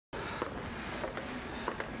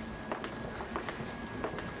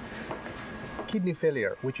Kidney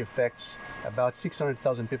failure, which affects about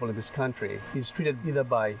 600,000 people in this country, is treated either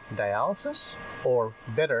by dialysis or,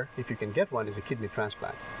 better, if you can get one, is a kidney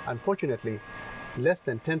transplant. Unfortunately, less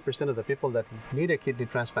than 10% of the people that need a kidney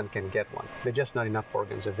transplant can get one. There's just not enough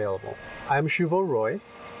organs available. I'm Shivon Roy.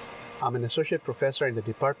 I'm an associate professor in the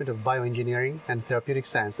Department of Bioengineering and Therapeutic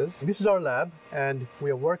Sciences. This is our lab, and we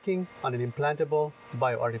are working on an implantable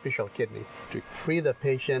bioartificial kidney to free the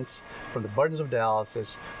patients from the burdens of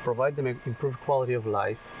dialysis, provide them improved quality of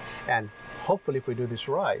life, and hopefully, if we do this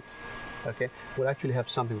right, we'll actually have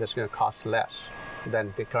something that's going to cost less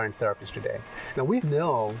than the current therapies today. Now, we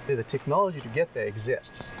know that the technology to get there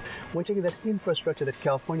exists. We're taking that infrastructure that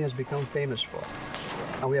California has become famous for,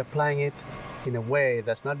 and we're applying it in a way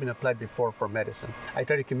that's not been applied before for medicine. I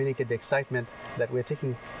try to communicate the excitement that we're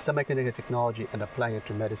taking semiconductor technology and applying it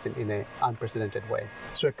to medicine in an unprecedented way.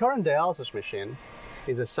 So a current dialysis machine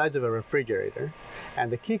is the size of a refrigerator,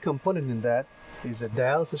 and the key component in that is a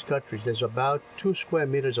dialysis cartridge. There's about 2 square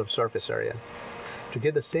meters of surface area. To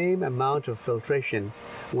get the same amount of filtration,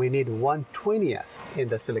 we need 1/20th in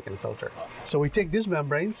the silicon filter. So we take these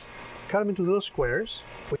membranes, cut them into little squares.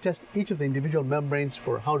 We test each of the individual membranes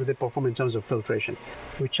for how do they perform in terms of filtration.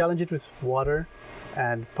 We challenge it with water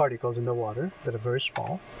and particles in the water that are very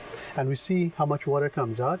small, and we see how much water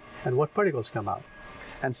comes out and what particles come out.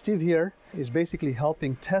 And Steve here is basically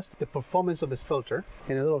helping test the performance of this filter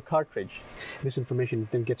in a little cartridge. This information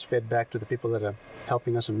then gets fed back to the people that are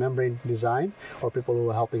helping us on membrane design or people who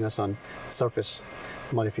are helping us on surface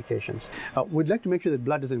modifications. We'd like to make sure that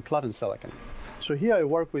blood doesn't clot in silicon. So here I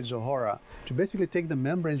work with Zohora to basically take the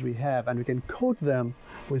membranes we have and we can coat them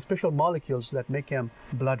with special molecules that make them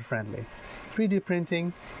blood friendly. 3D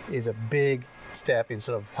printing is a big step in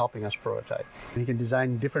sort of helping us prototype. You can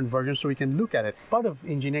design different versions so we can look at it. Part of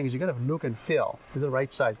engineering is you got to look and feel. Is it the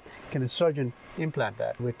right size? Can a surgeon implant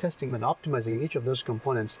that? We're testing and optimizing each of those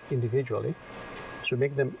components individually to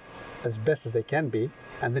make them as best as they can be,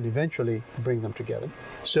 and then eventually bring them together.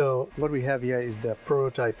 So what we have here is the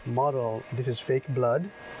prototype model. This is fake blood.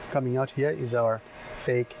 Coming out here is our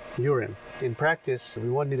fake urine. In practice, we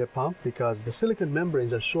won't need a pump because the silicon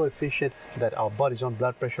membranes are so efficient that our body's own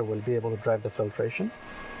blood pressure will be able to drive the filtration.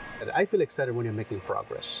 And I feel excited when you're making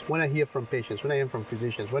progress. When I hear from patients, when I hear from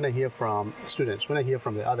physicians, when I hear from students, when I hear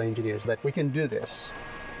from the other engineers that we can do this.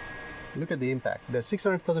 Look at the impact. There's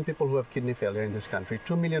 600,000 people who have kidney failure in this country,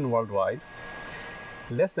 2 million worldwide.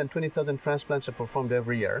 Less than 20,000 transplants are performed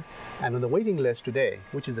every year. And on the waiting list today,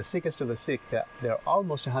 which is the sickest of the sick, there are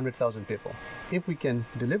almost 100,000 people. If we can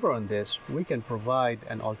deliver on this, we can provide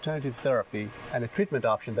an alternative therapy and a treatment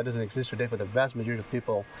option that doesn't exist today for the vast majority of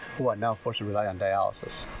people who are now forced to rely on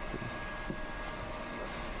dialysis.